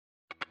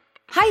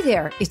Hi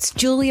there, it's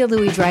Julia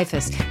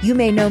Louis-Dreyfus. You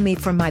may know me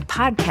from my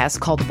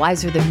podcast called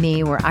Wiser Than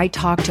Me, where I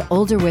talk to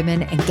older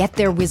women and get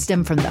their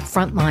wisdom from the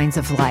front lines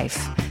of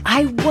life.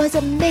 I was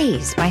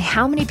amazed by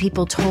how many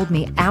people told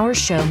me our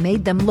show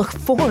made them look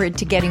forward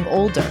to getting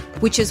older,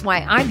 which is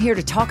why I'm here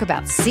to talk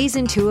about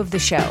Season 2 of the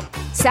show.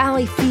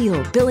 Sally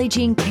Field, Billie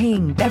Jean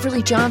King,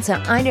 Beverly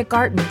Johnson, Ina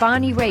Garten,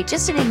 Bonnie Raitt,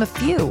 just to name a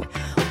few.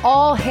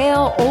 All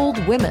hail old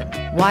women.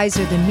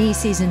 Wiser Than Me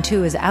Season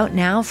 2 is out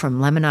now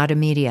from Lemonada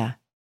Media.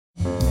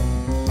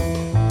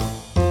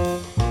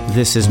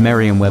 This is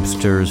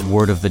Merriam-Webster's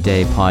Word of the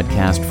Day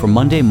podcast for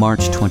Monday, March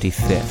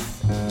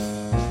 25th.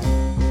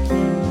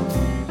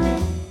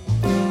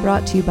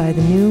 Brought to you by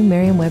the new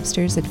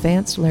Merriam-Webster's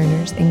Advanced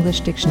Learners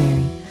English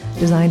Dictionary,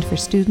 designed for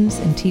students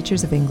and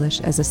teachers of English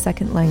as a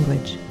second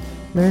language.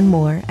 Learn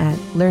more at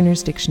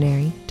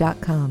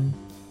learnersdictionary.com.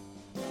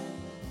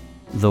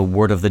 The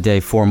word of the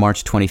day for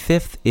March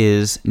 25th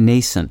is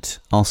nascent,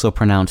 also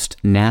pronounced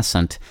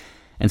nascent,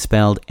 and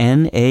spelled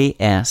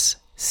Nascent.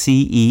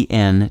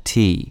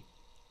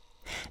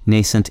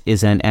 Nascent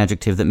is an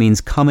adjective that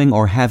means coming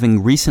or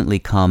having recently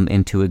come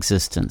into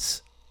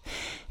existence.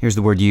 Here's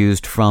the word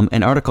used from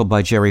an article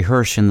by Jerry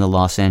Hirsch in the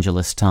Los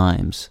Angeles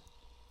Times.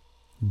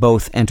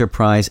 Both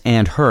Enterprise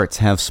and Hertz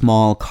have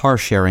small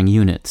car-sharing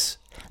units.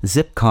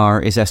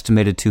 Zipcar is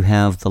estimated to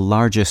have the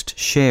largest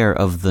share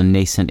of the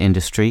nascent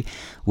industry,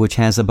 which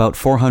has about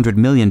 $400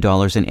 million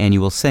in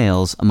annual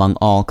sales among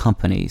all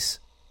companies.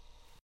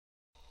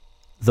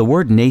 The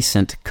word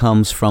nascent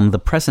comes from the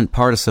present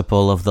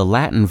participle of the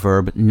Latin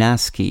verb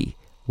nasci,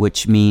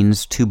 which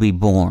means to be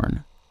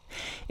born.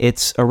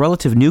 It's a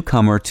relative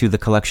newcomer to the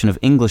collection of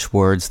English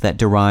words that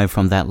derive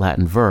from that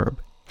Latin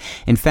verb.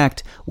 In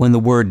fact, when the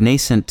word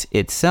nascent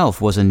itself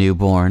was a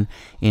newborn,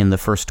 in the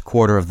first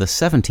quarter of the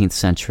 17th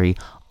century,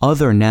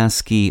 other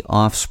nasci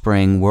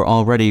offspring were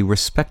already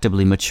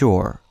respectably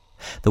mature.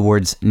 The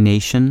words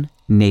nation,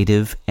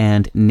 native,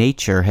 and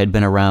nature had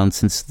been around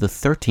since the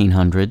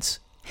 1300s,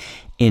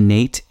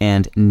 innate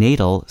and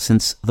natal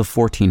since the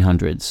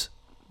 1400s.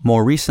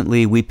 More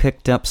recently, we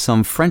picked up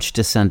some French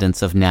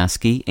descendants of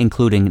nasci,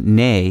 including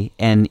né,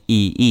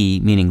 N-E-E,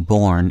 meaning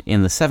born,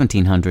 in the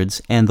 1700s,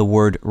 and the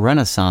word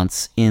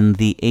Renaissance in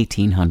the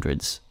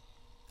 1800s.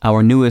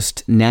 Our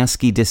newest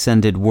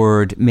nasci-descended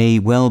word may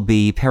well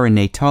be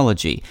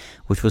perinatology,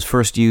 which was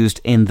first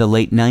used in the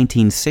late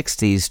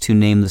 1960s to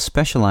name the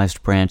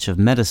specialized branch of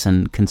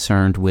medicine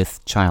concerned with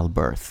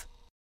childbirth.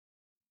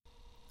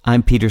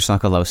 I'm Peter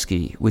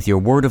Sokolowski with your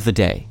Word of the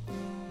Day.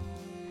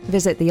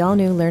 Visit the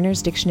all-new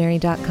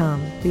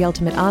learnersdictionary.com, the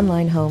ultimate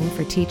online home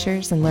for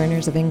teachers and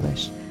learners of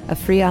English. A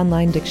free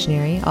online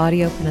dictionary,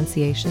 audio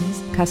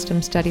pronunciations,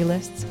 custom study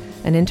lists,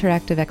 and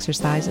interactive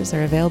exercises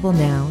are available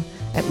now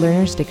at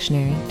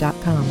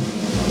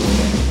learnersdictionary.com.